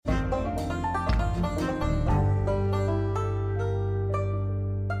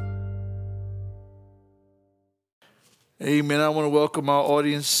Amen. I want to welcome our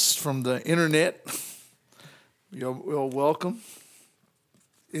audience from the internet. You're welcome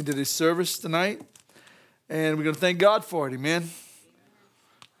into this service tonight. And we're going to thank God for it. Amen.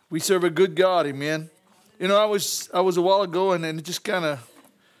 We serve a good God. Amen. You know, I was a while ago and it just kind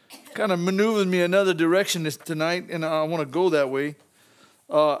of maneuvered me another direction tonight. And I want to go that way.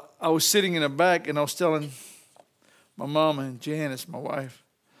 I was sitting in the back and I was telling my mom and Janice, my wife,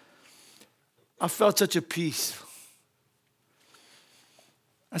 I felt such a peace.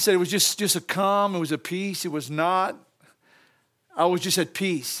 I said it was just a calm, it was a peace, it was not. I was just at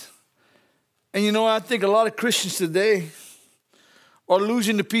peace. And you know, I think a lot of Christians today are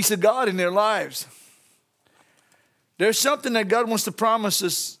losing the peace of God in their lives. There's something that God wants to promise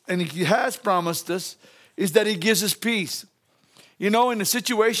us, and He has promised us, is that He gives us peace. You know, in the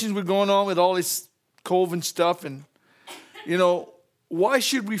situations we're going on with all this COVID stuff, and, you know, why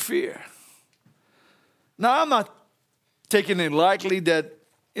should we fear? Now, I'm not taking it lightly that,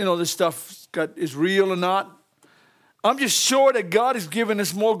 you know, this stuff is real or not. I'm just sure that God has given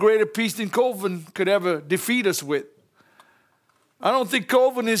us more greater peace than COVID could ever defeat us with. I don't think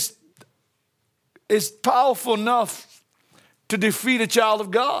COVID is powerful enough to defeat a child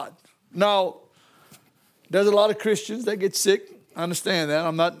of God. Now, there's a lot of Christians that get sick. I understand that.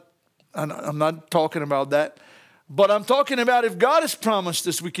 I'm not talking about that. But I'm talking about if God has promised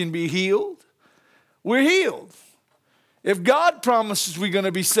us we can be healed, we're healed. If God promises we're going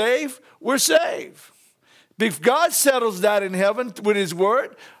to be saved, we're saved. If God settles that in heaven with His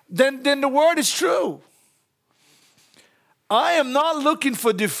word, then the word is true. I am not looking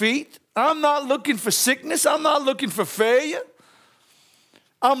for defeat. I'm not looking for sickness. I'm not looking for failure.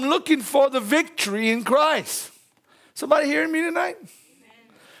 I'm looking for the victory in Christ. Somebody hearing me tonight? Amen.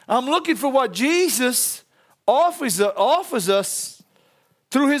 I'm looking for what Jesus offers us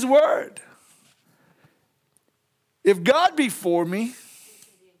through His word. If God be for me,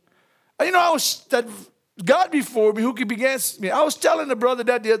 you know, God be for me, who can be against me? I was telling the brother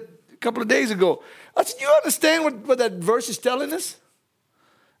that a couple of days ago. I said, you understand what that verse is telling us?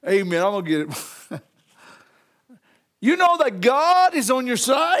 Amen, I'm going to get it. You know that God is on your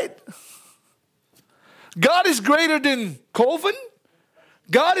side? God is greater than COVID.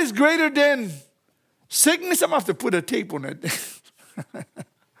 God is greater than sickness. I'm going to have to put a tape on that.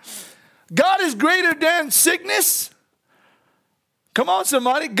 God is greater than sickness. Come on,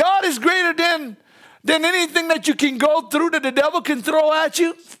 somebody. God is greater than anything that you can go through that the devil can throw at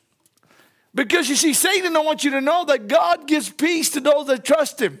you. Because you see, Satan don't want you to know that God gives peace to those that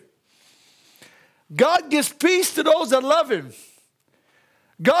trust Him. God gives peace to those that love Him.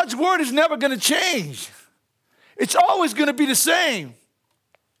 God's word is never going to change. It's always going to be the same.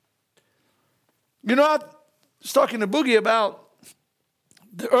 You know, I was talking to Boogie about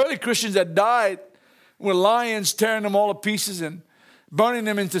the early Christians that died with lions tearing them all to pieces and burning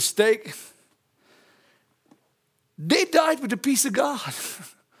them into steak. They died with the peace of God.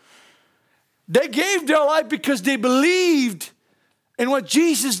 They gave their life because they believed in what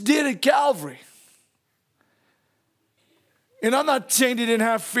Jesus did at Calvary. And I'm not saying they didn't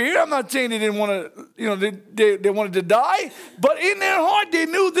have fear. I'm not saying they didn't want to, you know, they wanted to die. But in their heart, they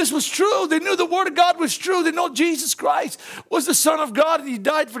knew this was true. They knew the word of God was true. They know Jesus Christ was the Son of God and He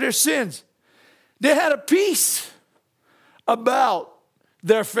died for their sins. They had a peace about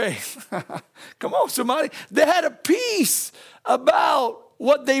their faith. Come on, somebody. They had a peace about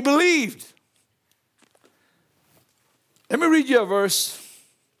what they believed. Let me read you a verse.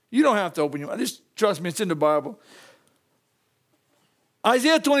 You don't have to open your mouth. Just trust me, it's in the Bible.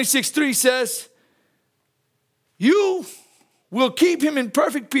 Isaiah 26:3 says, you will keep him in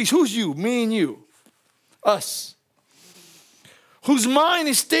perfect peace. Who's you? Me and you. Us. Whose mind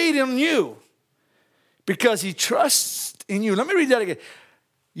is stayed on you because he trusts in you. Let me read that again.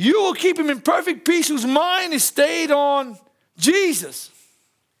 You will keep him in perfect peace whose mind is stayed on Jesus.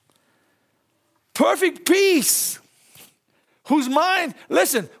 Perfect peace. Whose mind,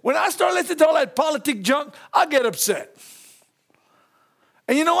 listen, when I start listening to all that politic junk, I get upset.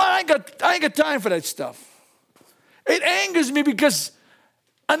 And you know what? I ain't got time for that stuff. It angers me because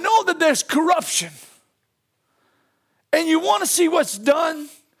I know that there's corruption. And you want to see what's done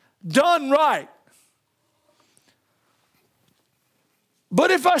right.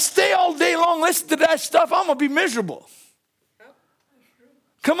 But if I stay all day long listening to that stuff, I'm going to be miserable.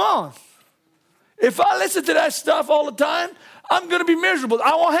 Come on. If I listen to that stuff all the time, I'm going to be miserable.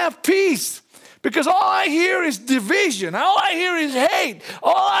 I won't have peace. Because all I hear is division. All I hear is hate.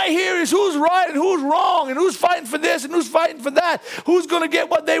 All I hear is who's right and who's wrong and who's fighting for this and who's fighting for that. Who's going to get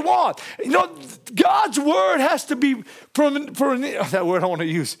what they want. You know, God's word has to be, that word I want to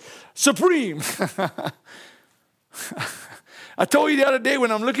use, supreme. I told you the other day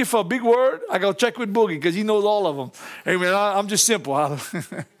when I'm looking for a big word, I go check with Boogie because he knows all of them. Amen. I'm just simple.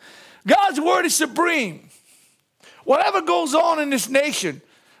 God's word is supreme. Whatever goes on in this nation,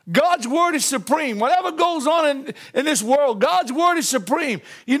 God's word is supreme. Whatever goes on in this world, God's word is supreme.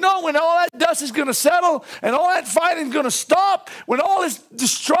 You know, when all that dust is going to settle and all that fighting is going to stop, when all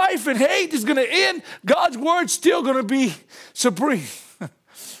this strife and hate is going to end, God's word's still going to be supreme.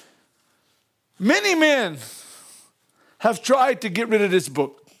 Many men have tried to get rid of this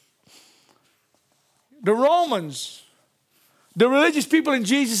book. The Romans, the religious people in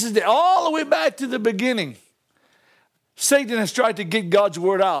Jesus' day, all the way back to the beginning, Satan has tried to get God's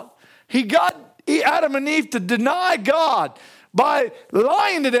word out. He got Adam and Eve to deny God by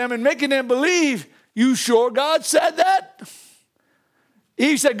lying to them and making them believe, you sure God said that?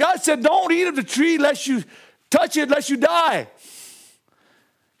 Eve said, God said, don't eat of the tree lest you touch it, lest you die.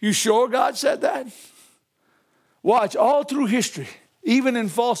 You sure God said that? Watch, all through history, even in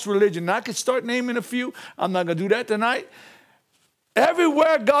false religion. I could start naming a few. I'm not going to do that tonight.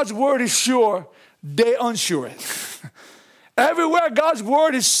 Everywhere God's word is sure, they unsure it. Everywhere God's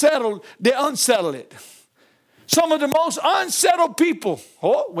word is settled, they unsettle it. Some of the most unsettled people,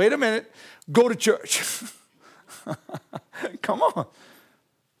 oh, wait a minute, go to church. Come on.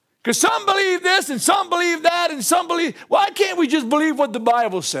 Because some believe this and some believe that and some believe, why can't we just believe what the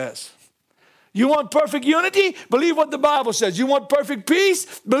Bible says? You want perfect unity? Believe what the Bible says. You want perfect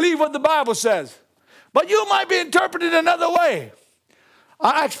peace? Believe what the Bible says. But you might be interpreted another way.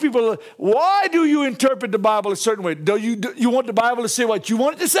 I ask people, why do you interpret the Bible a certain way? Do you want the Bible to say what you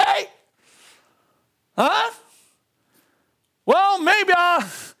want it to say? Huh? Well, maybe I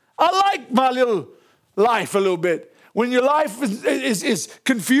like my little life a little bit. When your life is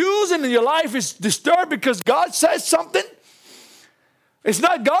confused and your life is disturbed because God says something, it's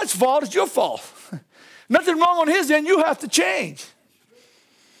not God's fault, it's your fault. Nothing wrong on his end, you have to change.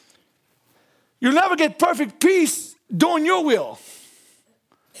 You'll never get perfect peace doing your will.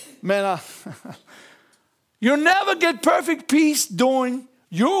 Man, you'll never get perfect peace doing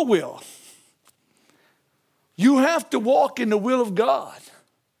your will. You have to walk in the will of God.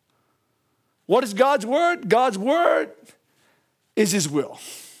 What is God's word? God's word is his will.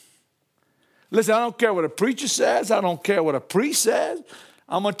 Listen, I don't care what a preacher says. I don't care what a priest says.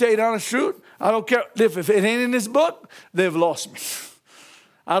 I'm going to tell you the honest truth. I don't care. If it ain't in this book, they've lost me.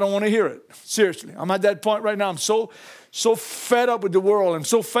 I don't want to hear it. Seriously. I'm at that point right now. I'm so fed up with the world. I'm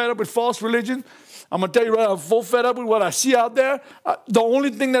so fed up with false religion. I'm going to tell you right now, I'm so fed up with what I see out there. The only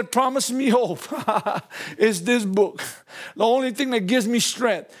thing that promises me hope is this book. The only thing that gives me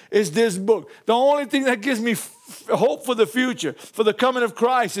strength is this book. The only thing that gives me hope for the future, for the coming of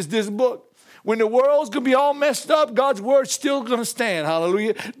Christ, is this book. When the world's going to be all messed up, God's word's still going to stand.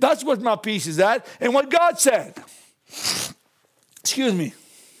 Hallelujah. That's what my peace is at. And what God said. Excuse me.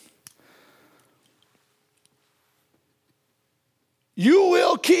 You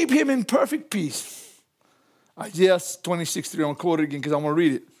will keep him in perfect peace. Isaiah 26:3. I'm going to quote it again because I'm going to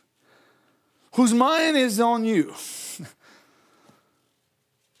read it. Whose mind is on you. You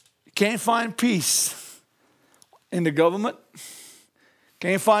can't find peace in the government.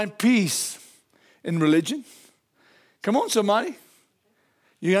 Can't find peace in religion. Come on, somebody.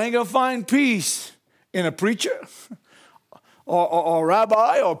 You ain't going to find peace in a preacher or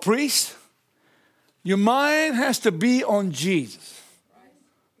rabbi or priest. Your mind has to be on Jesus.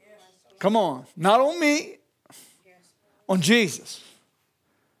 Come on. Not on me. On Jesus.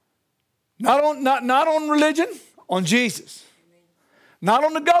 Not on religion. On Jesus. Not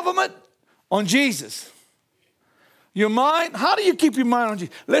on the government. On Jesus. Your mind, how do you keep your mind on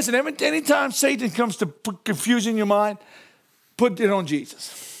Jesus? Listen, anytime Satan comes to put confusion in your mind, put it on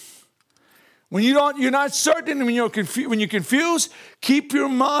Jesus. When you're not certain, when you're confused, keep your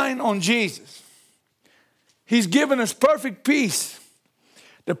mind on Jesus. He's given us perfect peace.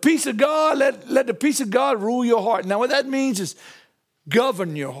 The peace of God, let the peace of God rule your heart. Now what that means is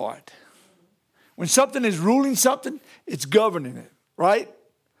govern your heart. When something is ruling something, it's governing it, right?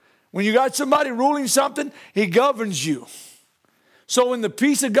 When you got somebody ruling something, he governs you. So when the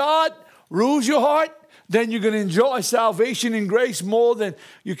peace of God rules your heart, then you're going to enjoy salvation and grace more than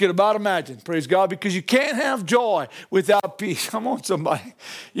you could about imagine. Praise God. Because you can't have joy without peace. Come on, somebody.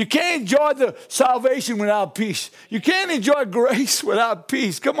 You can't enjoy the salvation without peace. You can't enjoy grace without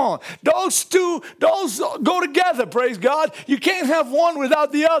peace. Come on. Those go together, praise God. You can't have one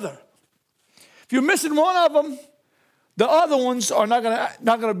without the other. If you're missing one of them, the other ones are not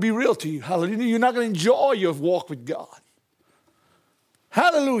going to be real to you. Hallelujah. You're not going to enjoy your walk with God.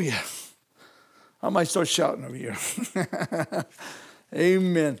 Hallelujah. I might start shouting over here.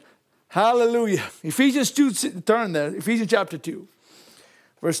 Amen. Hallelujah. Ephesians 2, turn there. Ephesians chapter 2,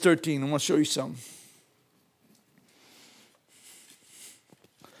 verse 13. I want to show you something.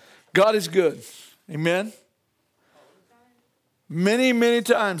 God is good. Amen. Many, many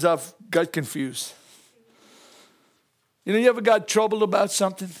times I've got confused. You know, you ever got troubled about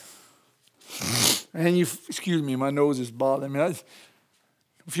something? And excuse me, my nose is bothering me.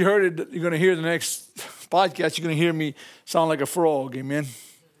 If you heard it, you're going to hear the next podcast, you're going to hear me sound like a frog, amen?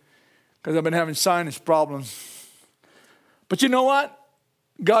 Because I've been having sinus problems. But you know what?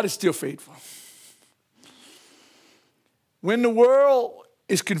 God is still faithful. When the world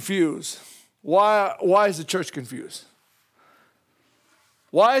is confused, why is the church confused?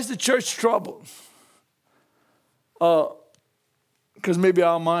 Why is the church troubled? Because maybe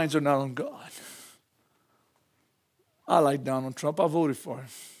our minds are not on God. I like Donald Trump. I voted for him.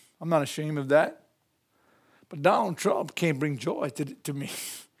 I'm not ashamed of that. But Donald Trump can't bring joy to me.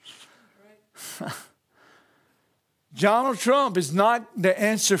 Donald Trump is not the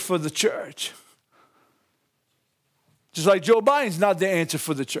answer for the church. Just like Joe Biden's not the answer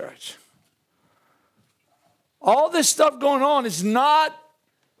for the church. All this stuff going on is not,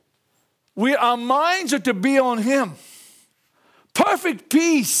 our minds are to be on him. Perfect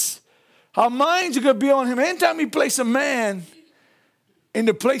peace. Our minds are going to be on him. Anytime we place a man in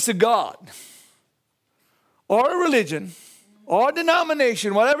the place of God, or a religion, or a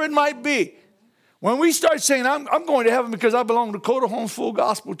denomination, whatever it might be, when we start saying, I'm going to heaven because I belong to Coda Homes Full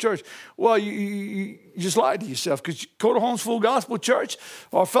Gospel Church, well, you just lied to yourself, because Coda Homes Full Gospel Church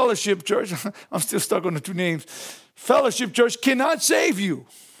or Fellowship Church, I'm still stuck on the two names, Fellowship Church cannot save you.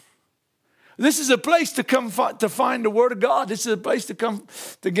 This is a place to come to find the Word of God. This is a place to come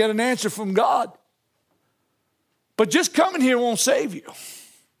to get an answer from God. But just coming here won't save you.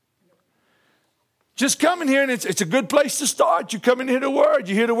 Just coming here, and it's a good place to start. You come in and hear the Word.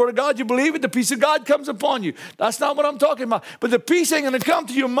 You hear the Word of God. You believe it. The peace of God comes upon you. That's not what I'm talking about. But the peace ain't going to come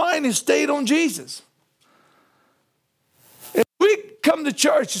to your mind and stayed on Jesus. If we come to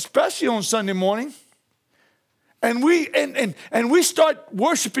church, especially on Sunday morning, and we start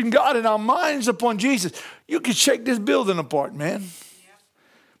worshiping God and our minds upon Jesus, you can shake this building apart, man.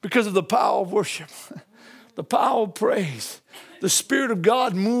 Because of the power of worship, the power of praise, the Spirit of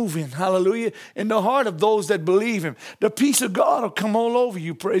God moving, hallelujah, in the heart of those that believe him. The peace of God will come all over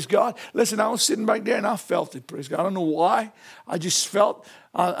you, praise God. Listen, I was sitting back there and I felt it, praise God. I don't know why. I just felt,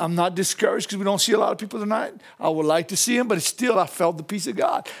 I'm not discouraged because we don't see a lot of people tonight. I would like to see them, but still I felt the peace of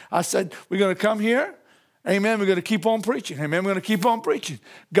God. I said, we're going to come here. Amen. We're going to keep on preaching. Amen. We're going to keep on preaching.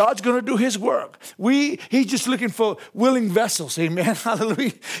 God's going to do his work. He's just looking for willing vessels. Amen.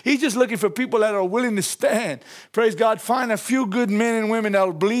 Hallelujah. He's just looking for people that are willing to stand. Praise God. Find a few good men and women that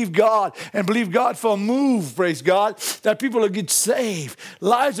will believe God and believe God for a move. Praise God. That people will get saved.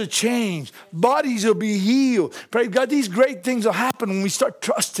 Lives will change. Bodies will be healed. Praise God. These great things will happen when we start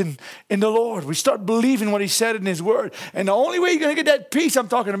trusting in the Lord. We start believing what he said in his word. And the only way you're going to get that peace I'm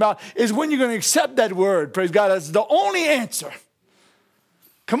talking about is when you're going to accept that word. Praise God. That's the only answer.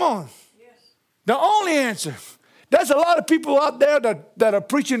 Come on. Yes. The only answer. There's a lot of people out there that are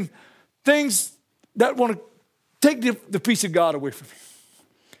preaching things that want to take the peace of God away from you.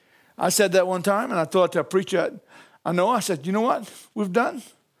 I said that one time, and I thought to a preacher I said, you know what we've done?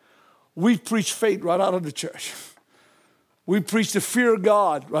 We've preached faith right out of the church. We preached the fear of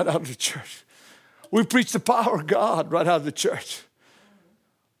God right out of the church. We preached the power of God right out of the church.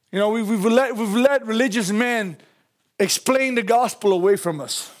 You know, we've let religious men explain the gospel away from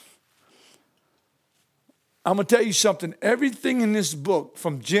us. I'm going to tell you something. Everything in this book,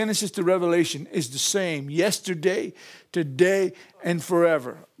 from Genesis to Revelation, is the same yesterday, today, and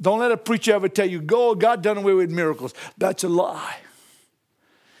forever. Don't let a preacher ever tell you, God done away with miracles. That's a lie.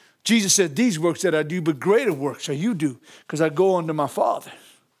 Jesus said, these works that I do, but greater works shall you do, because I go unto my Father.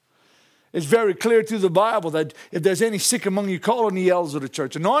 It's very clear through the Bible that if there's any sick among you, call on the elders of the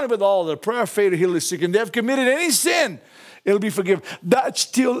church. Anointed with all the prayer, faith to heal the sick. And they have committed any sin, it'll be forgiven. That's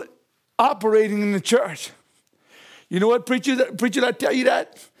still operating in the church. You know what, preacher, I tell you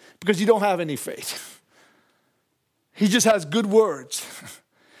that? Because you don't have any faith. He just has good words.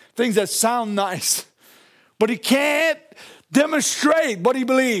 Things that sound nice. But he can't demonstrate what he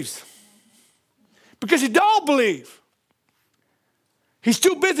believes. Because he don't believe. He's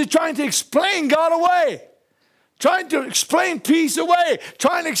too busy trying to explain God away, trying to explain peace away,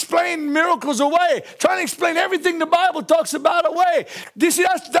 trying to explain miracles away, trying to explain everything the Bible talks about away.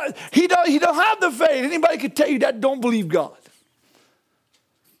 He don't have the faith. Anybody can tell you that don't believe God.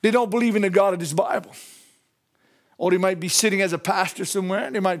 They don't believe in the God of this Bible. or they might be sitting as a pastor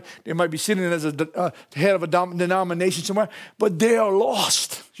somewhere. They might be sitting as a head of a denomination somewhere, but they are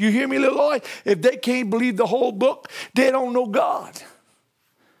lost. You hear me, little Lloyd? If they can't believe the whole book, they don't know God.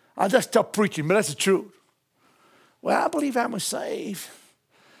 I just stop preaching, but that's the truth. Well, I believe I'm saved,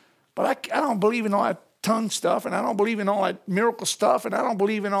 but I don't believe in all that tongue stuff, and I don't believe in all that miracle stuff, and I don't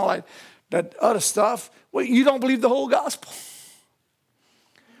believe in all that other stuff. Well, you don't believe the whole gospel.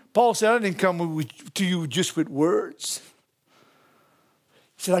 Paul said, I didn't come to you just with words.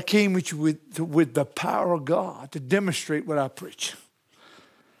 He said, I came with you with the power of God to demonstrate what I preach.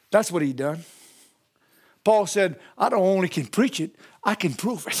 That's what he done. Paul said, I don't only can preach it, I can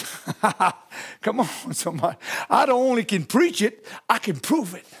prove it. Come on, somebody. I don't only can preach it, I can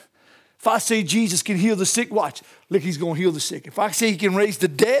prove it. If I say Jesus can heal the sick, watch. Look, he's going to heal the sick. If I say he can raise the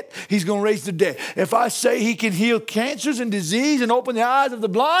dead, he's going to raise the dead. If I say he can heal cancers and disease and open the eyes of the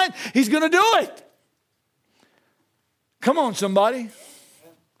blind, he's going to do it. Come on, somebody.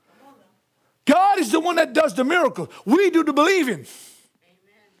 God is the one that does the miracle. We do to believe him.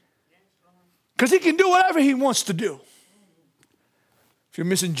 Because he can do whatever he wants to do. If you're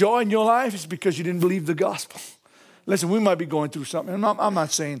missing joy in your life, it's because you didn't believe the gospel. Listen, we might be going through something. I'm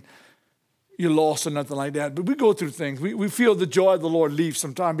not saying you're lost or nothing like that, but we go through things. We feel the joy of the Lord leave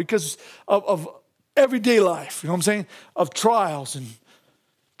sometimes because of everyday life. You know what I'm saying? Of trials and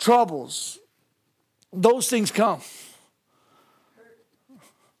troubles. Those things come.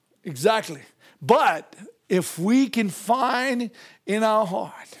 Exactly. But if we can find in our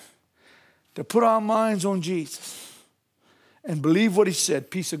heart to put our minds on Jesus and believe what he said,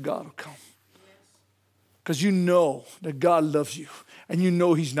 peace of God will come. Because you know that God loves you and you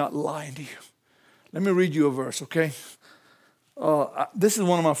know he's not lying to you. Let me read you a verse, okay? This is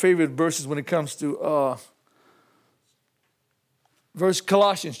one of my favorite verses when it comes to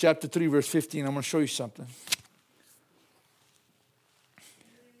Colossians chapter 3, verse 15. I'm going to show you something.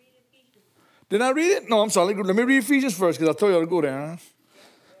 Did I read it? No, I'm sorry. Let me read Ephesians first because I told you to go there. Huh?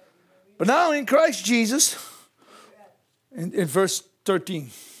 But now in Christ Jesus, in verse 13,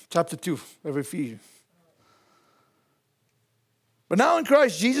 chapter 2 of Ephesians. But now in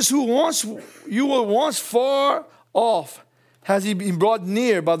Christ Jesus, who once you were once far off, has he been brought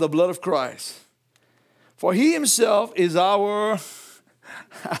near by the blood of Christ. For he himself is our,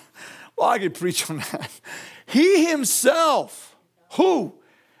 well, I could preach on that. He himself, who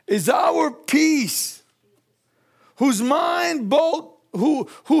is our peace, whose mind both, who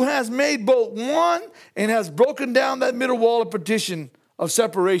has made both one and has broken down that middle wall of partition, of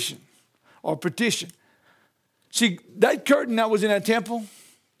separation, or partition. See, that curtain that was in that temple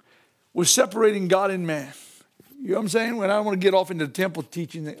was separating God and man. You know what I'm saying? Well, I don't want to get off into the temple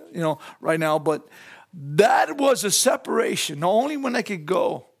teaching, right now, but that was a separation. The only one that could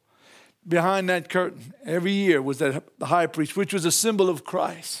go behind that curtain every year was the high priest, which was a symbol of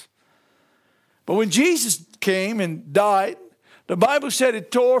Christ. But when Jesus came and died, the Bible said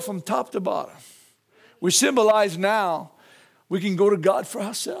it tore from top to bottom. We symbolize now we can go to God for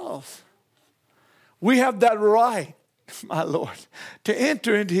ourselves. We have that right, my Lord, to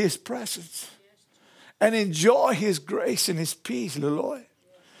enter into his presence and enjoy his grace and his peace, Lord.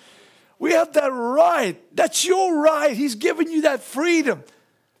 We have that right. That's your right. He's given you that freedom.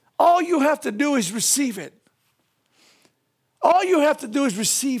 All you have to do is receive it. All you have to do is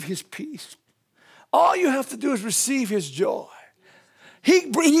receive his peace. All you have to do is receive his joy.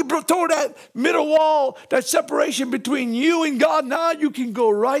 He tore that middle wall, that separation between you and God. Now you can go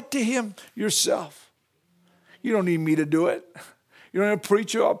right to him yourself. You don't need me to do it. You don't need a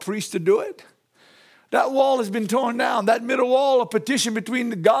preacher or a priest to do it. That wall has been torn down. That middle wall of partition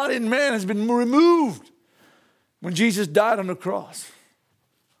between God and man has been removed when Jesus died on the cross.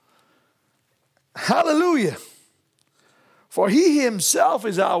 Hallelujah. For he himself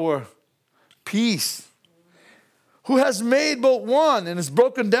is our peace, who has made both one and has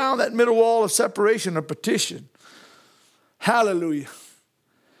broken down that middle wall of separation or partition. Hallelujah.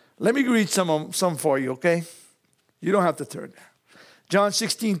 Let me read some for you, okay? You don't have to turn there. John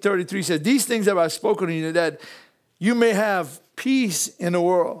 16:33 says, these things have I spoken to you, that you may have peace in the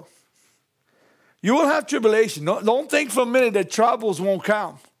world. You will have tribulation. Don't think for a minute that troubles won't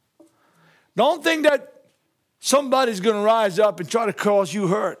come. Don't think that somebody's going to rise up and try to cause you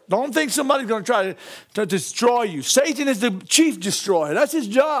hurt. Don't think somebody's going to try to destroy you. Satan is the chief destroyer. That's his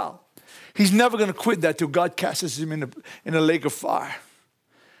job. He's never going to quit that till God casts him in a lake of fire.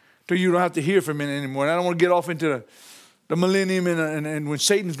 Till you don't have to hear from him anymore. And I don't want to get off into the millennium and when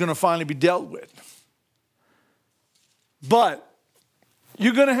Satan's going to finally be dealt with. But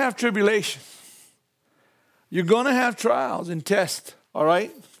you're going to have tribulation. You're going to have trials and tests, all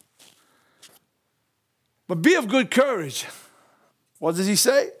right? But be of good courage. What does he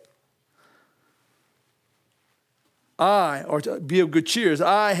say? Be of good cheer.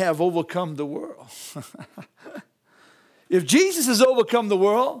 I have overcome the world. If Jesus has overcome the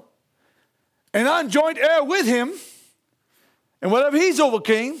world, and I'm joint heir with him, and whatever he's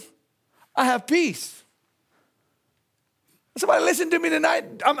overcame, I have peace. Somebody listen to me tonight.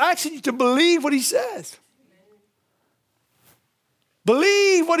 I'm asking you to believe what he says.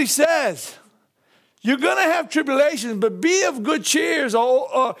 Believe what he says. You're going to have tribulations, but be of good cheer,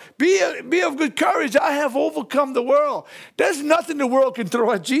 or be of good courage. I have overcome the world. There's nothing the world can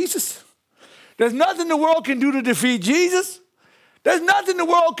throw at Jesus. There's nothing the world can do to defeat Jesus. There's nothing the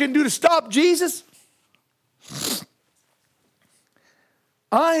world can do to stop Jesus.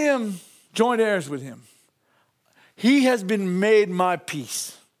 I am joint heirs with him. He has been made my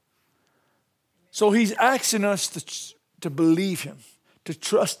peace. So he's asking us to believe him, to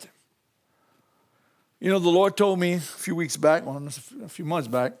trust him. You know, the Lord told me a few weeks back, a few months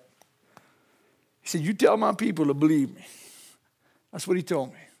back, he said, you tell my people to believe me. That's what he told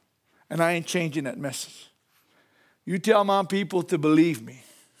me. And I ain't changing that message. You tell my people to believe me,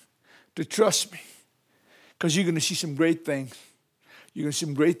 to trust me, because you're going to see some great things. You're going to see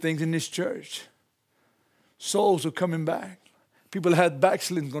some great things in this church. Souls are coming back. People that had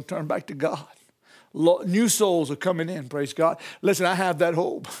backslidden are going to turn back to God. New souls are coming in, praise God. Listen, I have that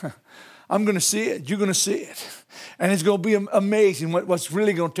hope. I'm going to see it. You're going to see it. And it's going to be amazing what's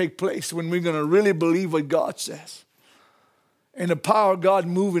really going to take place when we're going to really believe what God says. And the power of God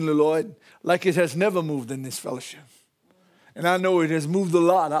moving the Lord like it has never moved in this fellowship. And I know it has moved a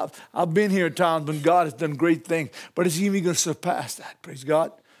lot. I've been here at times when God has done great things, but it's even going to surpass that, praise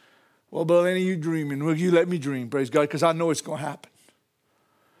God. Well, Brother Lenny, you dreaming. Will you let me dream, praise God, because I know it's going to happen.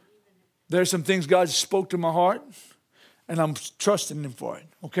 There's some things God spoke to my heart, and I'm trusting him for it,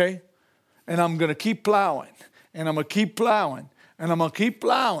 okay? And I'm going to keep plowing, and I'm going to keep plowing, and I'm going to keep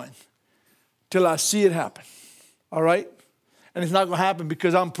plowing till I see it happen, all right? And it's not going to happen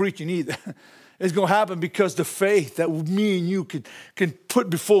because I'm preaching either. It's going to happen because the faith that me and you can put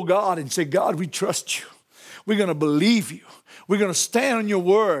before God and say, God, we trust you. We're going to believe you. We're going to stand on your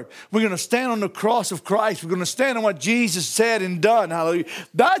word. We're going to stand on the cross of Christ. We're going to stand on what Jesus said and done. Hallelujah.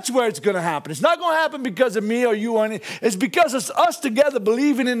 That's where it's going to happen. It's not going to happen because of me or you or anything. It's because it's us together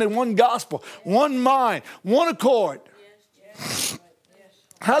believing in the one gospel, one mind, one accord. Yes.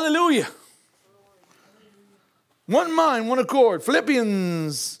 Hallelujah. One mind, one accord.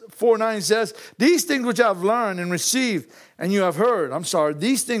 Philippians 4:9 says, these things which I have learned and received and you have heard.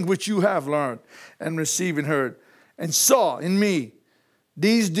 These things which you have learned and received and heard and saw in me,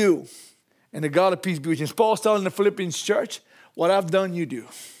 these do. And the God of peace be with you. Paul's telling the Philippians church, what I've done, you do.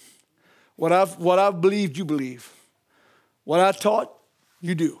 What I've believed, you believe. What I taught,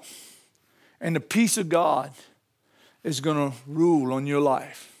 you do. And the peace of God is going to rule on your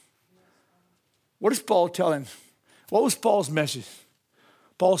life. What is Paul telling? What was Paul's message?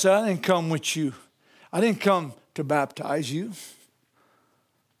 Paul said, I didn't come with you. I didn't come to baptize you.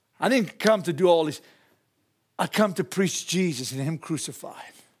 I didn't come to do all this. I come to preach Jesus and him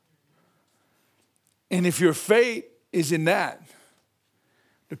crucified. And if your faith is in that,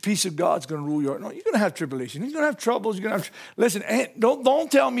 the peace of God's going to rule your heart. No, you're going to have tribulation. You're going to have troubles. You're going to have. Listen,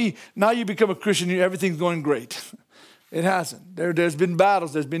 don't tell me now you become a Christian, everything's going great. It hasn't. There's been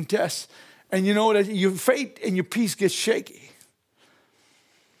battles. There's been tests. And you know that your faith and your peace gets shaky.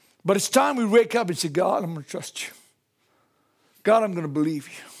 But it's time we wake up and say, God, I'm going to trust you. God, I'm going to believe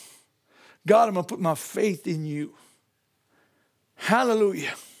you. God, I'm going to put my faith in you.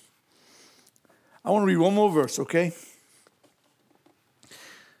 Hallelujah. I want to read one more verse, okay?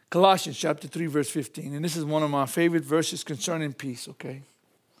 Colossians chapter 3, verse 15. And this is one of my favorite verses concerning peace, okay?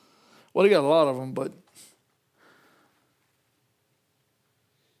 Well, they got a lot of them, but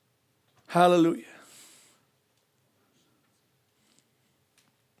hallelujah.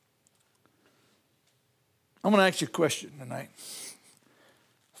 I'm going to ask you a question tonight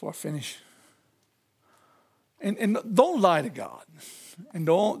before I finish. And don't lie to God. And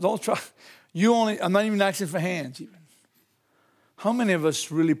don't try. I'm not even asking for hands even. How many of us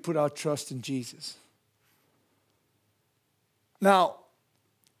really put our trust in Jesus? Now,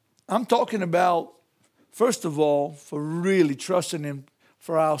 I'm talking about, first of all, for really trusting him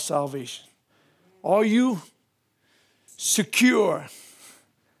for our salvation. Are you secure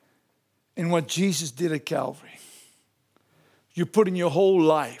in what Jesus did at Calvary? You're putting your whole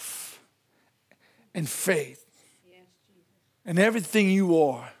life and faith and everything you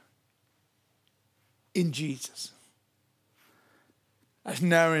are in Jesus. That's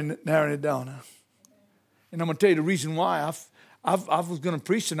narrowing it down. Huh? And I'm going to tell you the reason why. I was going to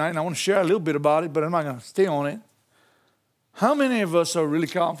preach tonight, and I want to share a little bit about it, but I'm not going to stay on it. How many of us are really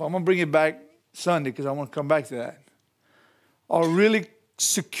confident? I'm going to bring it back Sunday because I want to come back to that. Are really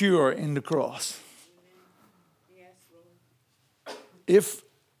secure in the cross?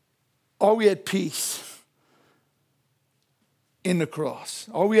 Are we at peace in the cross?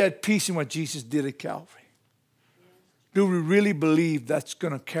 Are we at peace in what Jesus did at Calvary? Do we really believe that's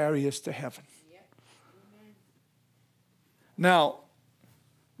going to carry us to heaven? Now,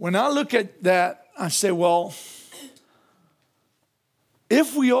 when I look at that, I say, well,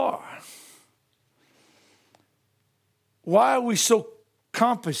 if we are, why are we so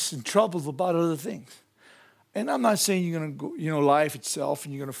compassed and troubled about other things? And I'm not saying you're going to go, life itself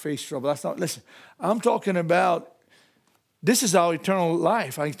and you're going to face trouble. That's not, listen, I'm talking about this is our eternal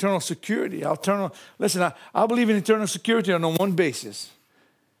life, our eternal security, listen, I believe in eternal security on one basis.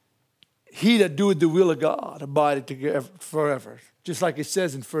 He that doeth the will of God abideth together forever. Just like it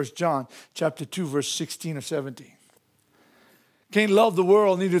says in 1 John chapter 2, verse 16 or 17. Can't love the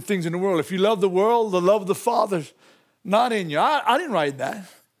world, neither things in the world. If you love the world, the love of the Father's not in you. I didn't write that.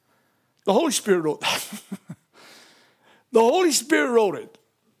 The Holy Spirit wrote that. The Holy Spirit wrote it.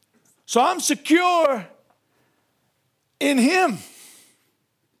 So I'm secure in Him.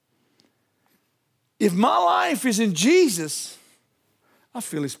 If my life is in Jesus, I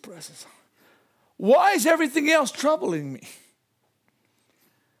feel His presence. Why is everything else troubling me?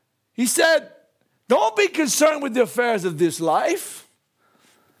 He said, don't be concerned with the affairs of this life.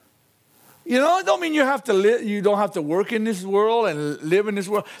 It don't mean you don't have to work in this world and live in this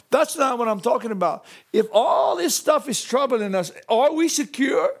world. That's not what I'm talking about. If all this stuff is troubling us, are we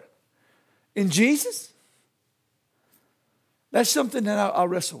secure in Jesus? That's something that I'll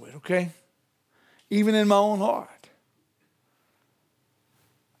wrestle with, okay? Even in my own heart.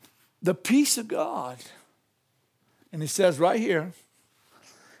 The peace of God. And it says right here,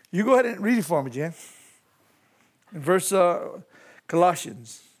 you go ahead and read it for me, Jen. In verse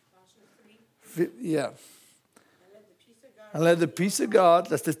Colossians. Yeah. And let the peace of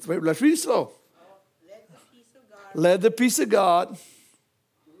God, let's read it slow. Let the peace of God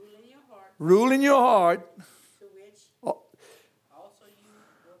rule in your heart. To which also you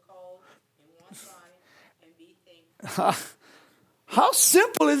were called in one body, and be thankful. How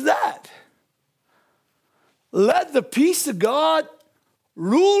simple is that? Let the peace of God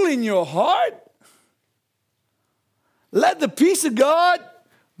rule in your heart. Let the peace of God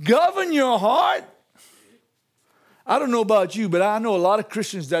govern your heart. I don't know about you, but I know a lot of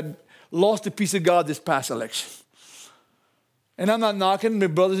Christians that lost the peace of God this past election. And I'm not knocking my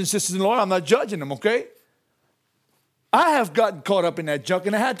brothers and sisters in the Lord. I'm not judging them, okay? I have gotten caught up in that junk,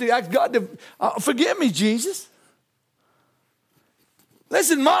 and I had to ask God to forgive me, Jesus.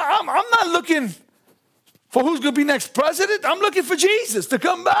 Listen, I'm not looking for who's going to be next president. I'm looking for Jesus to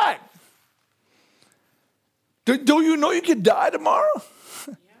come back. Do you know you could die tomorrow?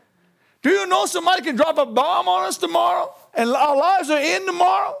 Do you know somebody can drop a bomb on us tomorrow and our lives are in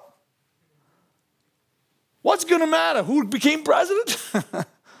tomorrow? What's going to matter? Who became president?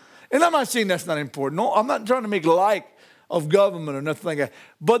 And I'm not saying that's not important. No, I'm not trying to make light of government or nothing like that.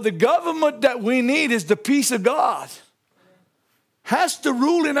 But the government that we need is the peace of God. Has to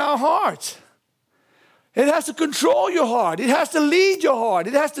rule in our hearts. It has to control your heart. It has to lead your heart.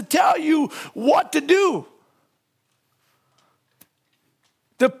 It has to tell you what to do.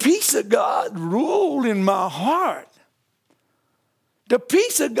 The peace of God rule in my heart. The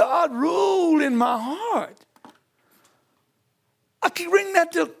peace of God rule in my heart. I can ring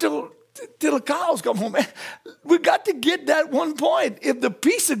that till the cows come home, man. We got to get that one point. If the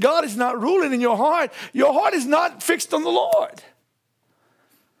peace of God is not ruling in your heart is not fixed on the Lord.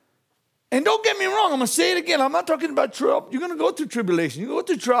 And don't get me wrong, I'm going to say it again. I'm not talking about trouble. You're going to go through tribulation. You're going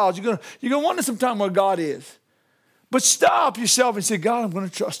to go through trials. You're going to wonder sometime where God is. But stop yourself and say, God, I'm going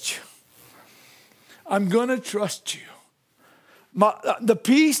to trust you. I'm going to trust you. The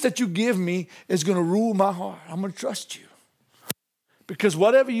peace that you give me is going to rule my heart. I'm going to trust you. Because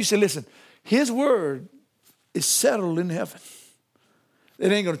whatever you say, listen, His word is settled in heaven.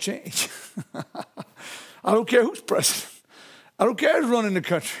 It ain't going to change. I don't care who's president. I don't care who's running the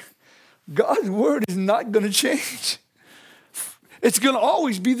country. God's word is not going to change. It's going to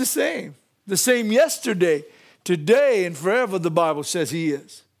always be the same. The same yesterday, today, and forever, the Bible says He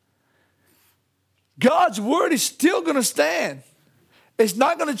is. God's word is still going to stand. It's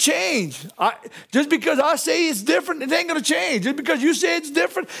not going to change. Just because I say it's different, it ain't going to change. Just because you say it's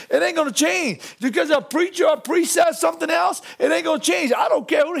different, it ain't going to change. Just because a preacher or a priest says something else, it ain't going to change. I don't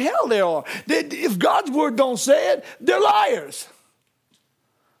care who the hell they are. If God's word don't say it, they're liars.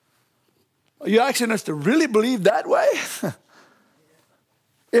 Are you asking us to really believe that way?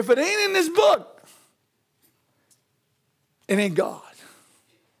 If it ain't in this book, it ain't God.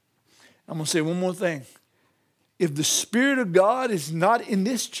 I'm going to say one more thing. If the Spirit of God is not in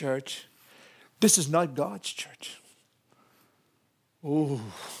this church, this is not God's church. Oh.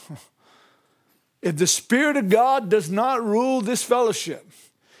 If the Spirit of God does not rule this fellowship,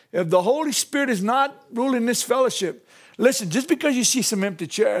 if the Holy Spirit is not ruling this fellowship, listen, just because you see some empty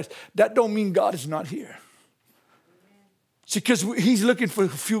chairs, that don't mean God is not here. See, because he's looking for a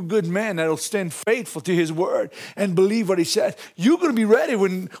few good men that'll stand faithful to his word and believe what he says. You're going to be ready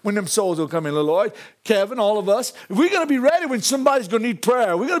when them souls will come in, Lord. Kevin, all of us. We're going to be ready when somebody's going to need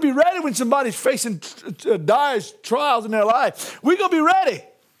prayer. We're going to be ready when somebody's facing dire trials in their life. We're going to be ready.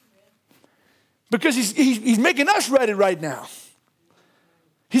 Because he's making us ready right now.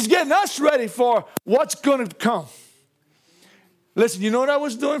 He's getting us ready for what's going to come. Listen, you know what I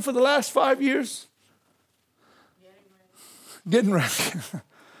was doing for the last 5 years? Getting ready.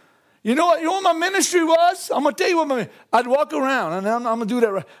 You know what my ministry was? I'm going to tell you what I'd walk around, and I'm going to do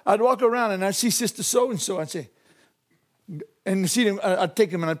that right. I'd walk around, and I'd see Sister so-and-so. I'd say, and see them, I'd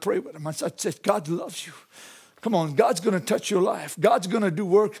take them, and I'd pray with them. I'd say, God loves you. Come on, God's going to touch your life. God's going to do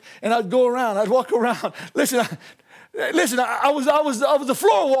work. And I'd go around. I'd walk around. Listen, I was the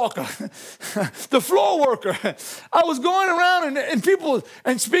floor walker, the floor worker. I was going around and people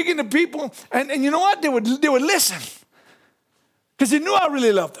and speaking to people, and you know what? They would listen. Because they knew I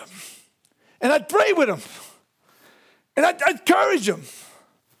really loved them. And I'd pray with them. And I'd encourage them.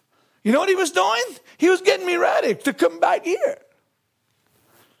 You know what he was doing? He was getting me ready to come back here.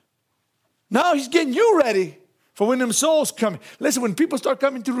 Now he's getting you ready for when them souls come. Listen, when people start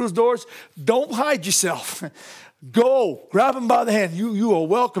coming through those doors, don't hide yourself. Go, grab them by the hand. You are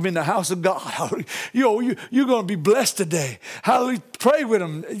welcome in the house of God. You're going to be blessed today. Hallelujah. Pray with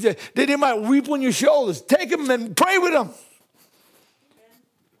them. They might weep on your shoulders. Take them and pray with them.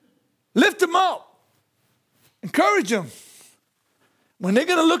 Lift them up. Encourage them. When they're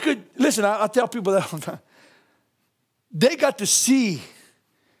going to look at, listen, I tell people that all the time. They got to see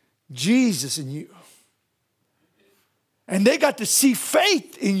Jesus in you. And they got to see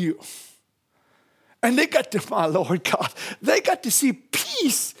faith in you. And they got to, my Lord God, they got to see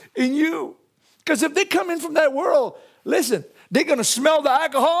peace in you. Because if they come in from that world, listen, they're going to smell the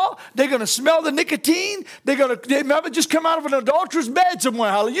alcohol. They're going to smell the nicotine. They might just come out of an adulterous bed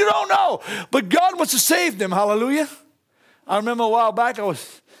somewhere. Hallelujah. You don't know. But God wants to save them. Hallelujah. I remember a while back,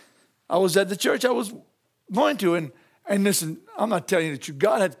 I was at the church I was going to. And listen, I'm not telling you the truth.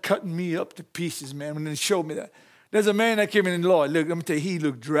 God had cut me up to pieces, man, when he showed me that. There's a man that came in the Lord. Look, let me tell you, he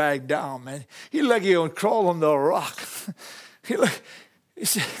looked dragged down, man. He looked like he would crawl on the rock. He looked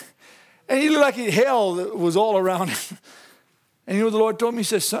like hell was all around him. And you know what the Lord told me? He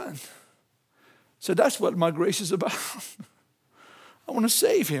said, son, so that's what my grace is about. I want to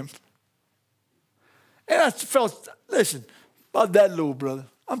save him. And I felt, listen, about that little brother.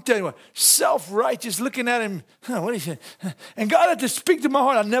 I'm telling you what, self-righteous, looking at him. What is he? And God had to speak to my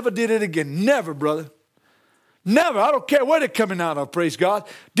heart. I never did it again. Never, brother. Never. I don't care where they're coming out of, praise God.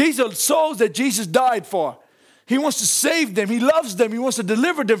 These are souls that Jesus died for. He wants to save them. He loves them. He wants to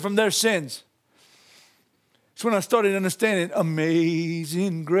deliver them from their sins. It's when I started understanding,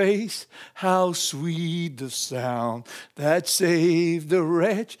 amazing grace, how sweet the sound that saved a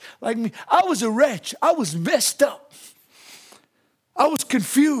wretch like me. I was a wretch. I was messed up. I was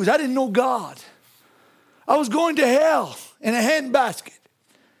confused. I didn't know God. I was going to hell in a handbasket.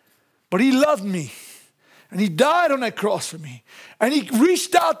 But he loved me. And he died on that cross for me. And he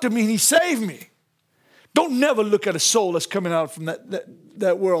reached out to me and he saved me. Don't never look at a soul that's coming out from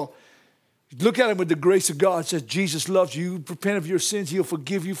that world. Look at him with the grace of God. It says, Jesus loves you. You repent of your sins. He'll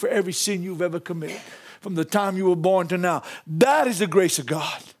forgive you for every sin you've ever committed from the time you were born to now. That is the grace of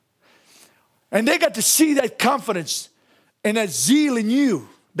God. And they got to see that confidence and that zeal in you,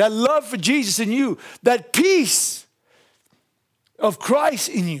 that love for Jesus in you, that peace of Christ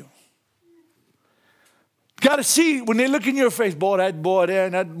in you. Got to see when they look in your face, boy, that boy there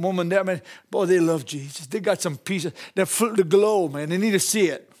and that woman there, man, boy, they love Jesus. They got some peace. The glow, man. They need to see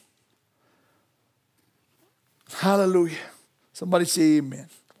it. Hallelujah. Somebody say amen.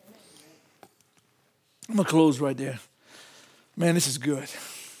 I'm going to close right there. Man, this is good.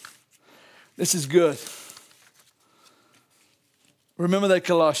 This is good. Remember that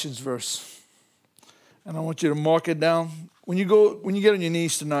Colossians verse. And I want you to mark it down. When you get on your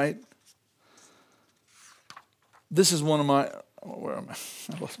knees tonight, this is one of my, where am I?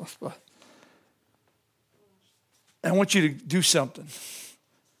 I lost my spot. I want you to do something.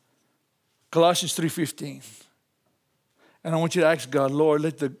 Colossians 3:15. And I want you to ask God, Lord,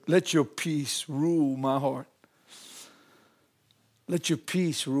 let your peace rule my heart. Let your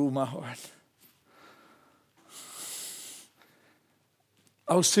peace rule my heart.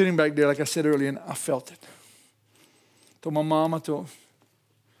 I was sitting back there, like I said earlier, and I felt it. Told my mom, I told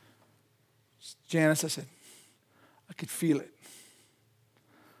Janice, I said, I could feel it.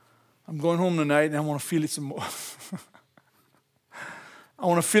 I'm going home tonight and I want to feel it some more. I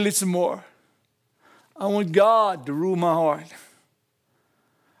want to feel it some more. I want God to rule my heart.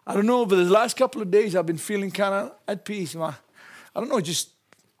 I don't know, but the last couple of days I've been feeling kind of at peace. I don't know,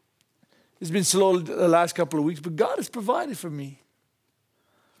 it's been slow the last couple of weeks, but God has provided for me.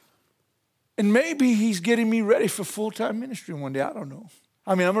 And maybe He's getting me ready for full-time ministry one day. I don't know.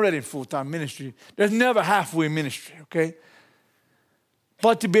 I mean, I'm already in full-time ministry. There's never halfway ministry, okay?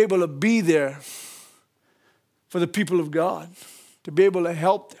 But to be able to be there for the people of God, to be able to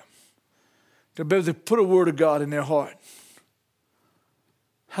help them, to be able to put a word of God in their heart.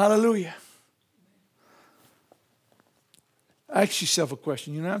 Hallelujah. Ask yourself a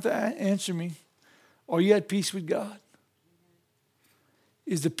question. You don't have to answer me. Are you at peace with God?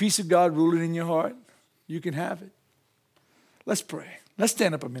 Is the peace of God ruling in your heart? You can have it. Let's pray. Let's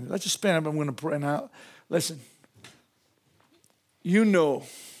stand up a minute. Let's just stand up. I'm going to pray now. Listen. You know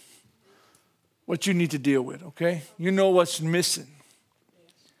what you need to deal with, okay? You know what's missing.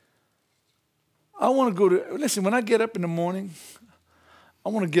 I want to go to, listen, when I get up in the morning, I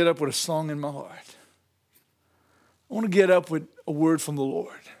want to get up with a song in my heart. I want to get up with a word from the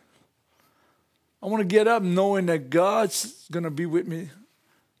Lord. I want to get up knowing that God's going to be with me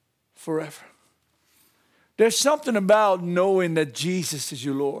forever. There's something about knowing that Jesus is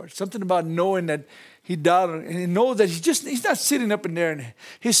your Lord. Something about knowing that He died and know that He's not sitting up in there and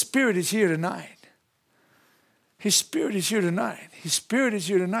His Spirit is here tonight. His Spirit is here tonight. His Spirit is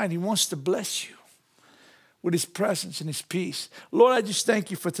here tonight. He wants to bless you with His presence and His peace. Lord, I just thank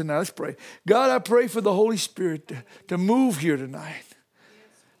You for tonight. Let's pray. God, I pray for the Holy Spirit to move here tonight.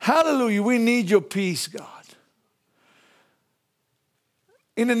 Hallelujah. We need Your peace, God.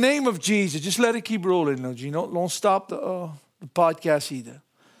 In the name of Jesus, just let it keep rolling, Lord. You don't stop the podcast either.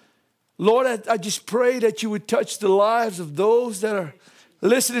 Lord, I just pray that You would touch the lives of those that are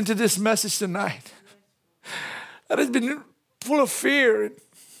listening to this message tonight. That has been full of fear and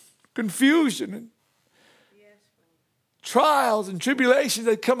confusion and trials and tribulations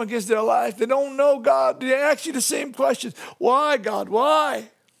that come against their life. They don't know God. They ask You the same questions. Why, God? Why?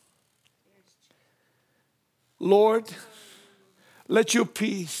 Lord, let Your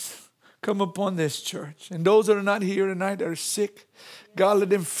peace come upon this church. And those that are not here tonight that are sick, God, let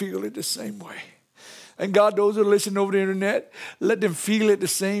them feel it the same way. And God, those that are listening over the internet, let them feel it the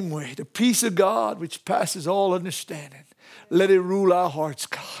same way. The peace of God, which passes all understanding, let it rule our hearts,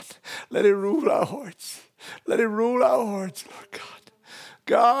 God. Let it rule our hearts. Let it rule our hearts, Lord God.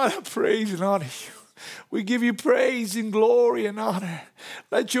 God, I praise and honor You. We give You praise and glory and honor.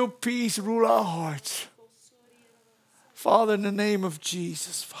 Let Your peace rule our hearts. Father, in the name of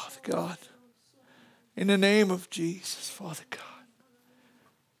Jesus, Father God. In the name of Jesus, Father God.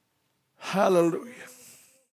 Hallelujah.